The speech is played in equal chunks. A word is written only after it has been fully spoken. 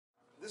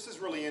This is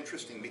really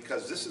interesting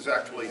because this is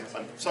actually a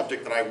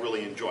subject that I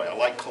really enjoy. I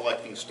like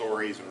collecting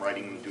stories and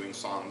writing and doing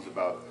songs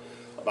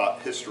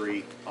about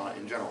history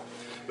in general.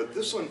 But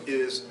this one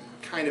is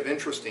kind of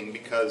interesting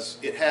because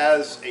it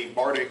has a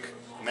Bardic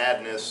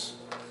madness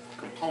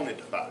component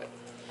about it.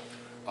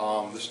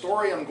 The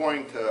story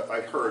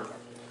I heard,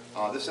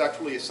 this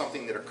actually is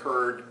something that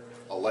occurred,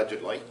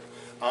 allegedly,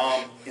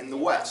 in the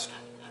West.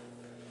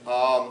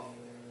 I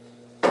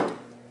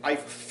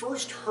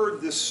first heard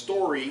this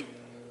story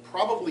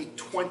probably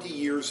 20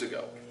 years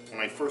ago when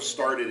I first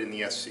started in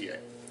the SCA.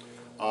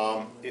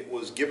 It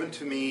was given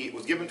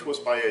to us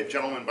by a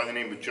gentleman by the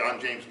name of John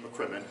James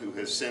McCrimmon, who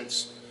has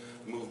since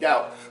moved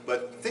out.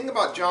 But the thing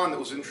about John that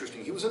was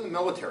interesting, he was in the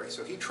military,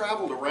 so he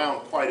traveled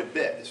around quite a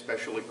bit,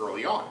 especially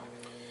early on.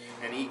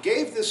 And he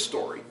gave this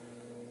story,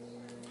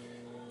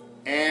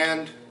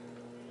 and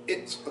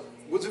it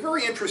was a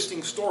very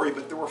interesting story,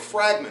 but there were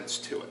fragments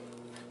to it.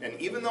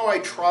 And even though I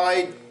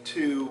tried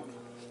to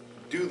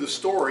do the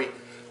story,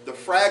 the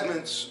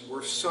fragments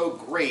were so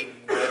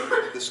great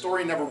that the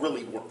story never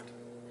really worked.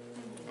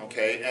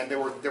 Okay, and there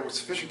were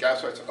sufficient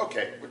gaps, so I said,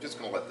 okay, we're just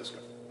going to let this go.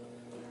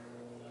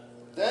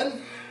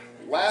 Then,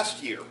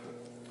 last year,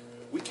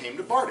 we came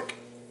to Bardic.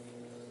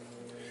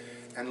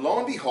 And lo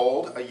and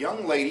behold, a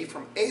young lady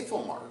from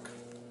Aethelmark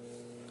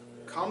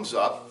comes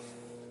up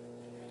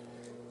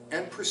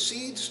and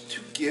proceeds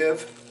to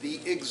give the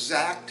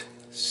exact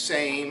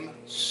same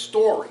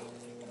story.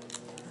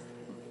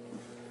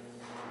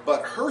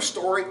 But her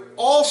story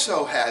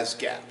also has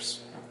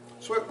gaps.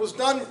 So it was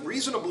done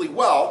reasonably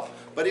well,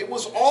 but it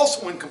was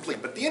also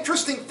incomplete. But the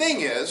interesting thing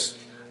is,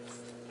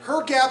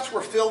 her gaps were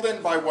filled in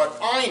by what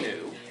I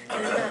knew,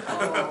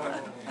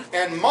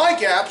 and my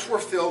gaps were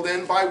filled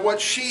in by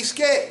what she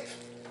gave.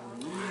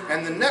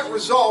 And the net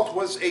result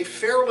was a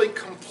fairly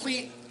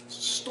complete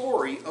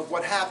story of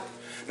what happened.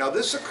 Now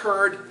this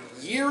occurred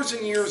years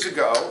and years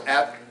ago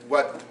at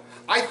what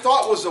I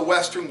thought was the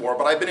Western War,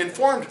 but I've been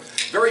informed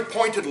very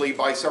pointedly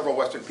by several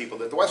Western people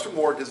that the Western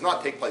War does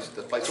not take place at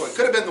this place, so it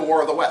could have been the War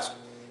of the West.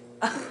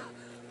 I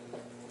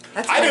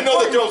didn't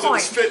know that there was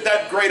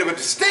that great of a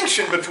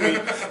distinction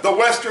between the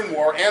Western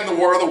War and the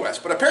War of the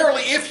West, but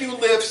apparently if you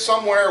live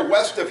somewhere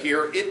west of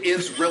here, it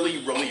is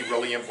really, really,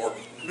 really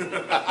important.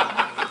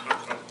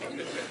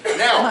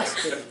 Now,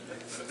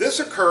 this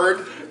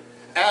occurred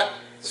at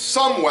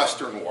some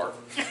Western War,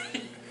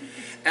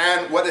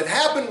 and what had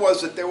happened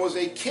was that there was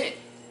a king,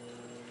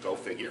 go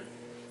figure,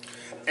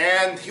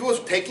 and he was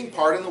taking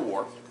part in the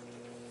war,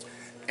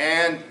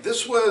 and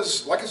this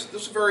was, like I said,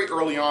 this was very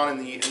early on in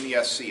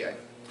the SCA,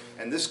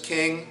 and this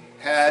king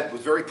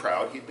was very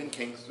proud. He'd been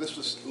king. This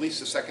was at least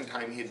the second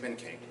time he had been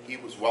king. He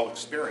was well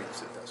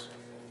experienced at this.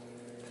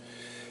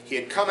 He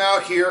had come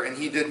out here and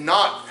he did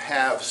not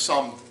have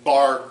some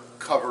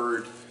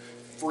bar-covered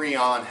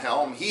Freon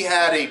helm. He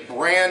had a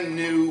brand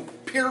new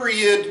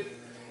period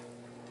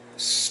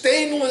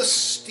stainless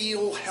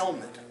steel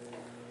helmet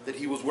that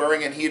he was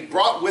wearing, and he had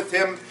brought with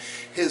him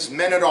his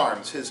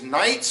men-at-arms, his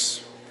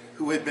knights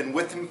who had been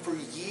with him for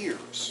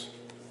years.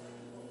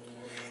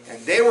 And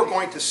they were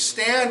going to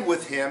stand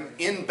with him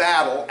in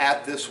battle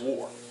at this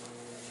war.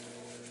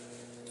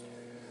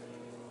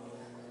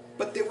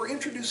 But they were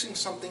introducing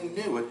something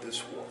new at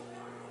this war.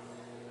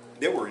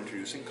 They were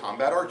introducing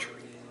combat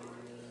archery.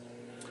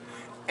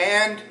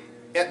 And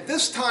at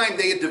this time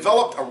they had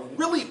developed a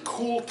really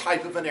cool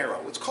type of an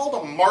arrow. It's called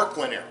a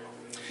Marklin arrow.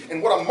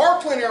 And what a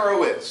Marklin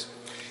arrow is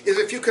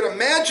if you could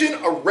imagine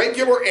a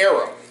regular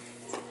arrow.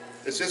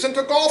 This isn't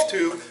a golf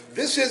tube,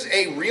 this is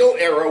a real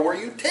arrow where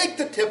you take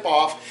the tip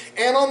off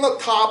and on the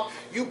top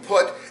you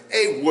put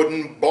a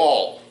wooden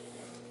ball.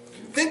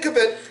 Think of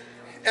it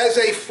as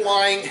a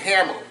flying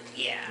hammer.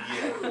 Yeah.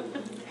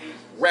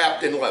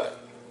 Wrapped in leather.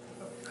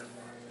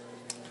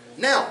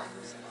 Now,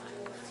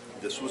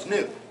 this was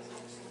new.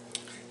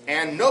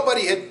 And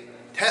nobody had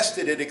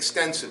tested it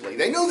extensively.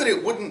 They knew that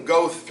it wouldn't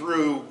go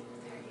through.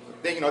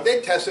 They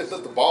tested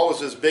that the ball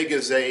was as big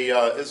as a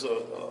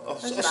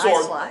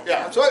sword.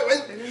 Yeah. So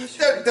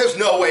there's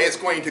no way it's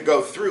going to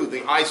go through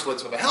the eye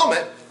slits of a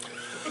helmet,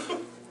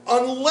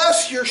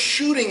 unless you're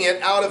shooting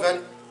it out of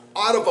a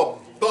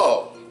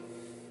bow.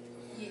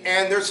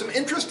 And there's some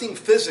interesting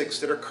physics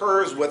that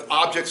occurs with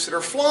objects that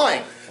are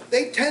flying.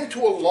 They tend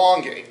to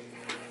elongate.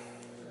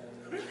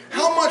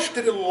 How much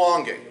did it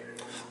elongate?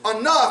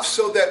 Enough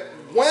so that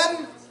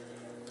when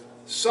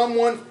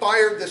someone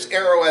fired this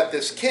arrow at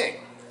this king,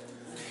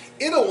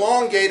 it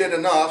elongated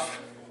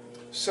enough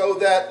so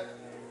that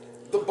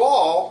the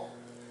ball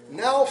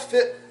now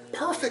fit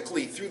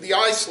perfectly through the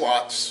eye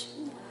slots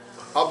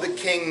of the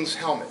king's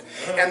helmet.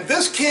 And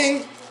this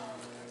king,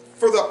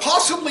 for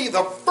possibly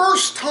the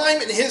first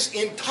time in his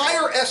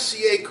entire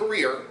SCA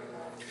career,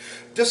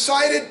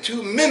 decided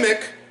to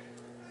mimic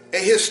a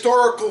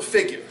historical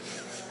figure.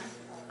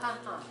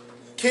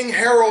 King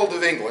Harold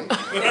of England, as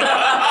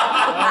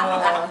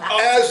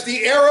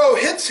the arrow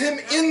hits him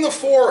in the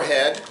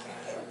forehead,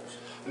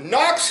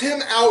 knocks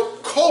him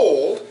out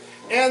cold,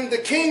 and the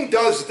king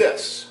does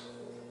this.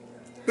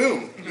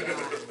 Boom.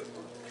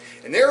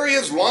 And there he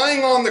is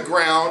lying on the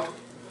ground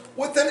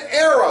with an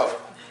arrow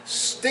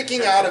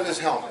sticking out of his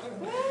helmet.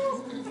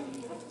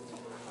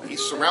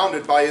 He's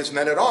surrounded by his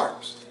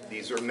men-at-arms.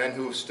 These are men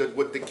who have stood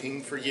with the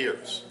king for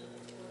years.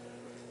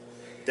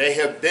 They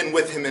have been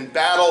with him in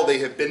battle. They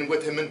have been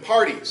with him in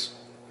parties.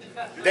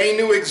 They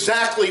knew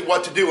exactly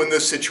what to do in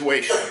this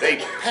situation.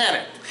 They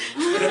panicked.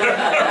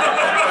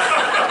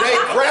 They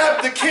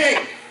grabbed the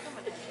king,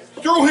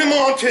 threw him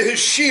onto his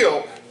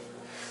shield,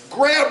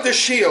 grabbed the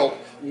shield,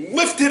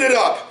 lifted it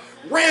up,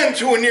 ran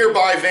to a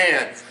nearby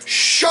van,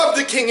 shoved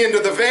the king into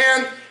the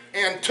van,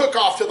 and took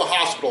off to the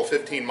hospital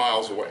 15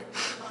 miles away.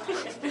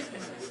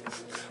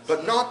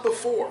 But not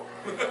before.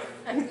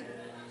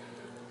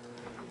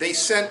 They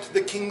sent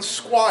the king's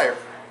squire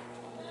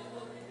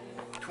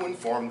to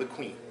inform the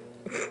queen.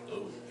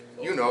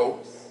 You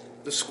know,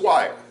 the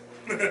squire.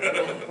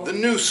 The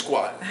new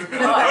squire.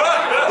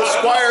 The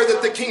squire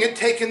that the king had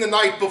taken the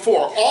night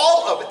before.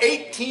 All of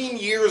 18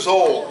 years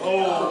old.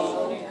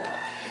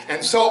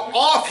 And so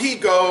off he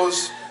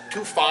goes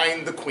to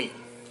find the queen.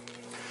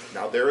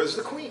 Now there is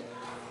the queen.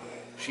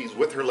 She's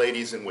with her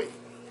ladies in waiting.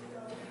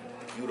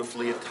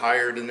 Beautifully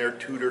attired in their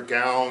Tudor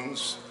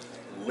gowns,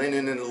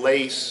 linen and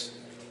lace,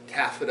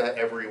 taffeta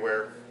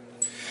everywhere.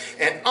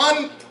 And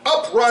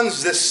up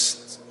runs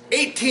this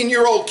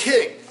 18-year-old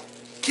kid.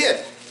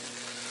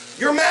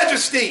 Your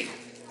Majesty,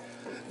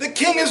 the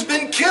king has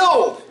been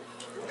killed.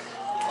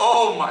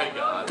 Oh my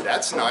God.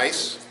 That's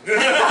nice.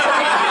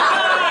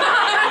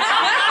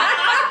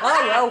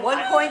 Oh, well,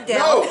 1 point down.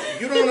 No,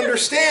 you don't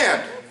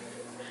understand.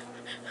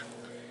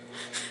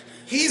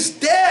 He's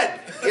dead.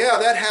 Yeah,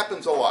 that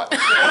happens a lot.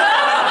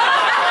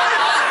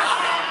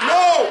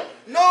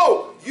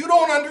 No, you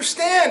don't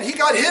understand. He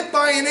got hit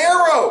by an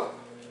arrow.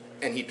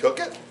 And he took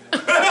it?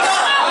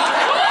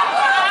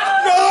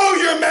 No,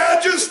 Your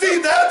Majesty,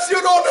 you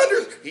don't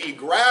understand. He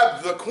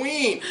grabbed the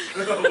queen.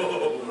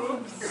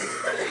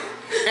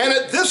 And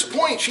at this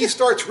point, she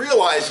starts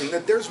realizing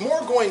that there's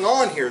more going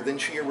on here than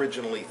she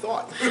originally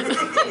thought.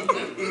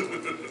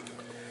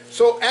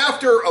 So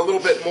after a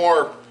little bit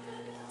more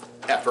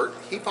effort,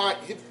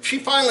 she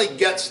finally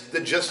gets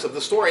the gist of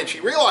the story, and she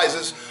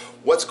realizes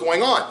what's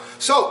going on.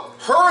 So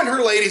her and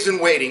her ladies in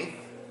waiting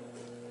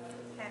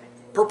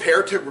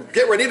prepare to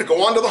get ready to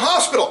go on to the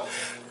hospital.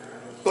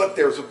 But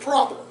there's a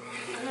problem.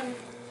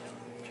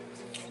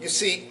 You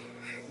see,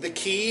 the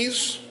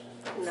keys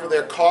for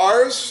their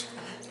cars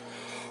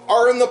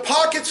are in the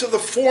pockets of the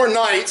 4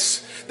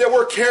 knights that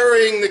were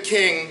carrying the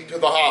king to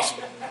the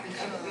hospital.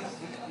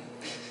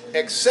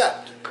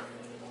 Except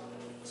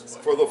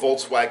for the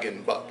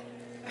Volkswagen Bug.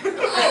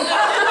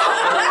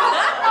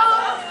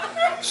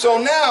 So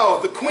now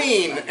the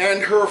queen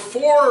and her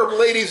 4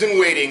 ladies in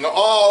waiting,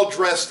 all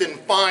dressed in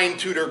fine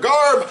Tudor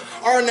garb,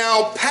 are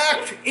now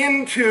packed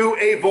into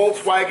a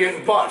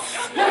Volkswagen bus.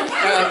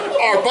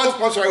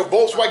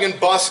 Volkswagen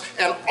bus,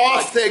 and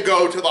off they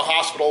go to the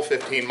hospital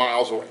 15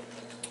 miles away.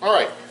 All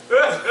right.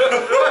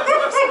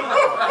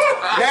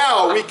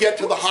 Now we get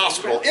to the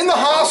hospital. In the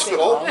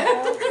hospital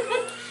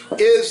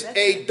is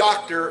a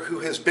doctor who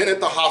has been at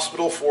the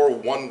hospital for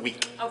 1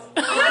 week.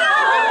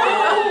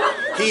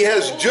 He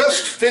has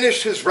just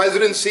finished his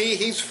residency.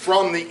 He's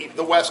from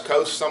the West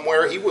Coast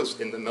somewhere. He was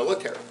in the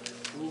military.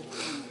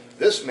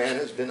 This man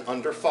has been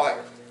under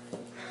fire.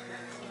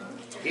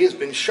 He has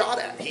been shot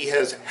at. He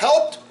has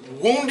helped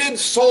wounded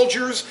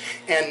soldiers,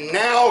 and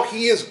now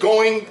he is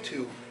going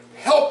to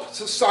help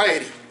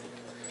society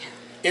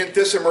in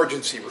this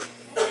emergency room.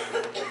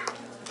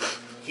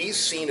 He's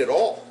seen it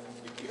all.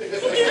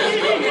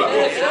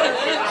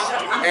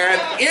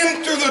 And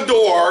in through the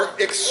door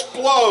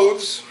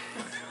explodes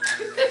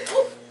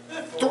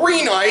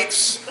 3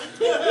 knights,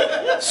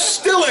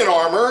 still in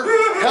armor,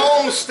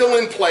 helms still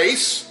in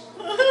place,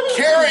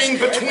 carrying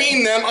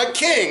between them a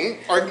king,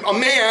 or a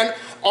man,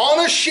 on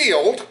a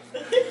shield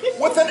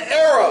with an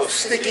arrow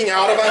sticking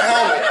out of a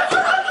helmet.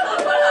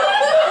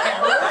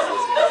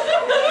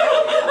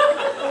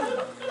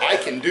 I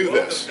can do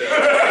this.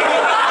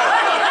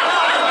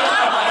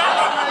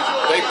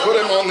 They put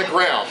him on the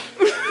ground.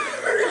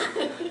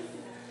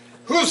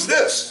 Who's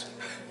this?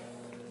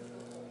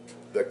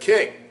 The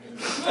king.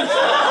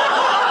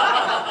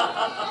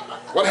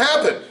 What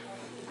happened?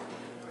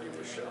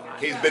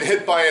 He's been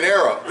hit by an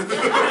arrow.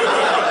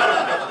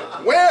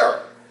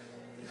 Where?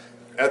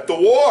 At the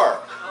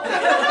war.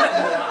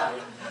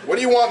 What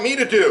do you want me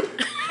to do?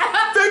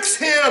 Fix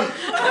him!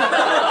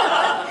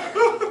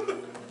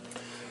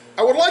 I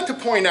would like to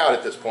point out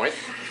at this point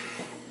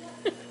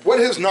what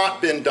has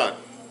not been done.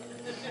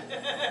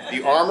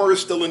 The armor is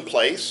still in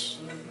place.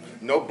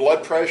 No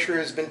blood pressure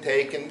has been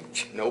taken.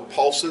 No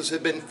pulses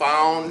have been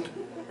found,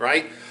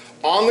 right?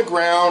 On the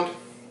ground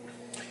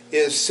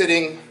is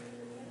sitting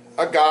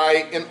a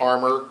guy in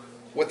armor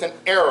with an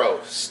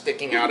arrow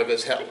sticking out of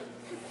his helmet.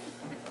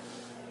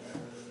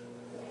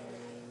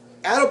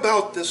 At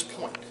about this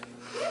point,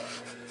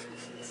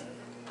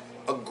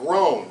 a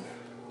groan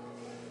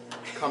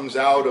comes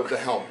out of the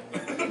helmet.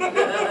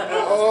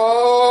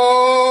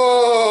 Oh!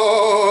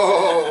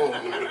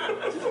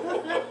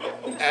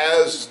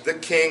 As the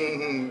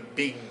king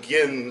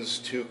begins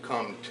to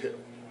come to.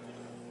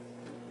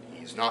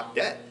 He's not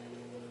dead.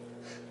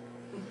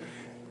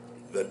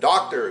 The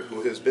doctor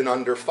who has been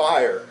under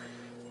fire,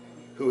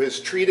 who has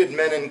treated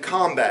men in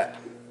combat,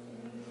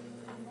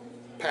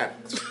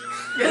 panics.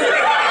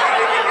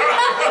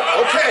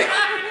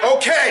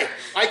 Okay,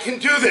 I can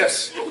do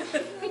this.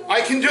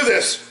 I can do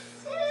this.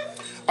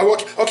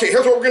 Okay,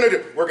 here's what we're gonna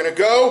do. We're gonna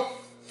go,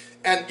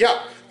 and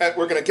yeah,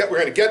 we're gonna get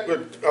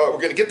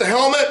the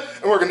helmet,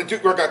 and we're gonna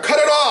cut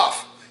it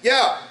off.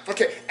 Yeah.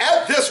 Okay.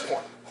 At this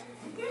point,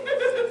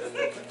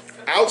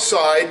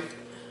 outside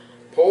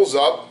pulls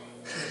up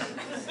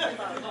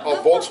a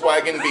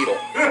Volkswagen Beetle,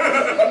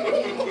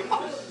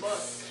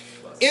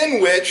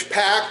 in which,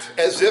 packed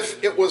as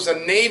if it was a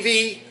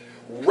Navy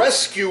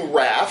rescue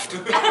raft,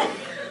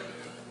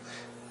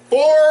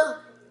 4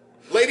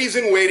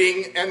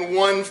 ladies-in-waiting and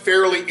 1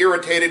 fairly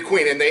irritated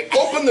queen. And they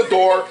open the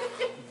door,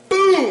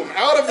 boom,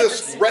 out of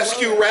this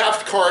rescue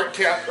raft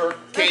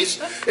case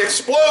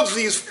explodes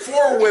these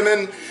 4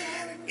 women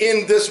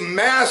in this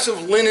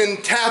massive linen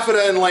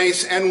taffeta and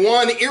lace, and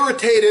 1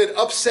 irritated,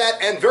 upset,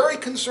 and very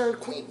concerned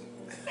queen.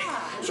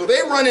 So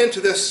they run into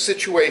this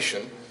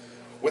situation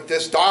with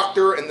this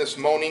doctor and this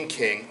moaning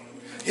king.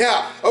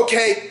 Yeah,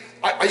 okay,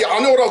 I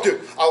know what I'll do.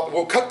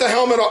 We'll cut the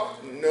helmet off.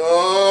 No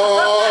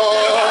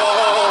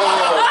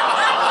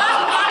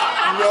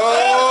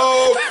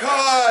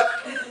cut.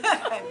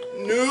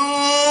 New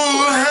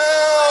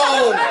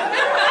helm.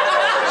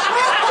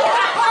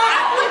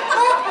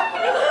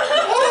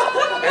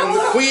 And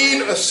the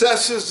queen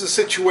assesses the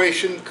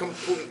situation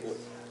completely.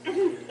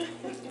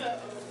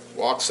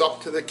 Walks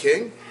up to the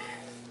king.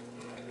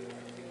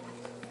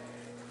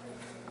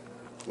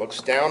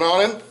 Looks down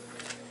on him.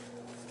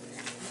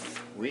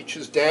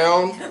 Reaches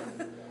down.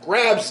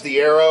 Grabs the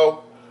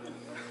arrow.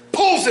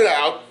 Pulls it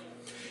out.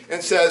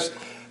 And says,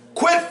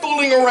 "Quit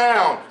fooling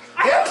around.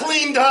 Get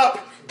cleaned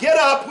up. Get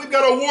up. We've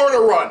got a war to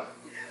run."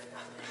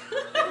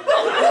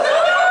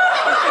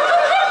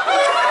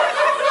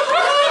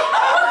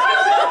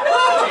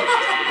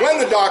 When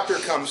the doctor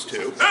comes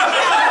to,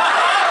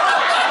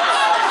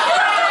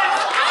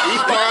 he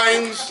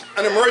finds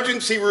an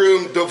emergency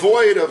room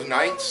devoid of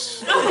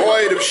knights,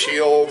 devoid of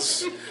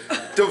shields,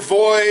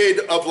 devoid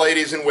of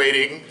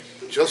ladies-in-waiting,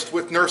 just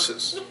with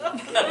nurses.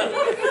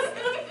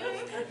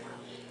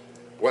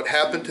 What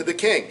happened to the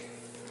king?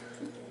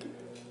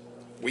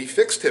 We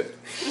fixed him.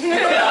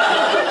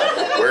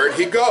 Where'd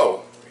he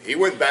go? He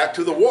went back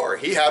to the war.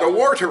 He had a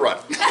war to run.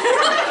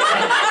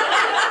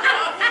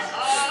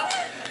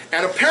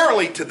 And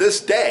apparently to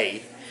this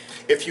day,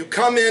 if you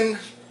come in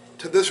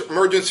to this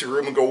emergency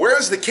room and go,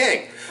 "Where's the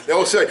king?"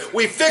 They'll say,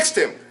 "We fixed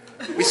him.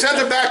 We sent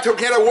him back to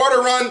get a war to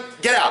run.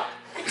 Get out."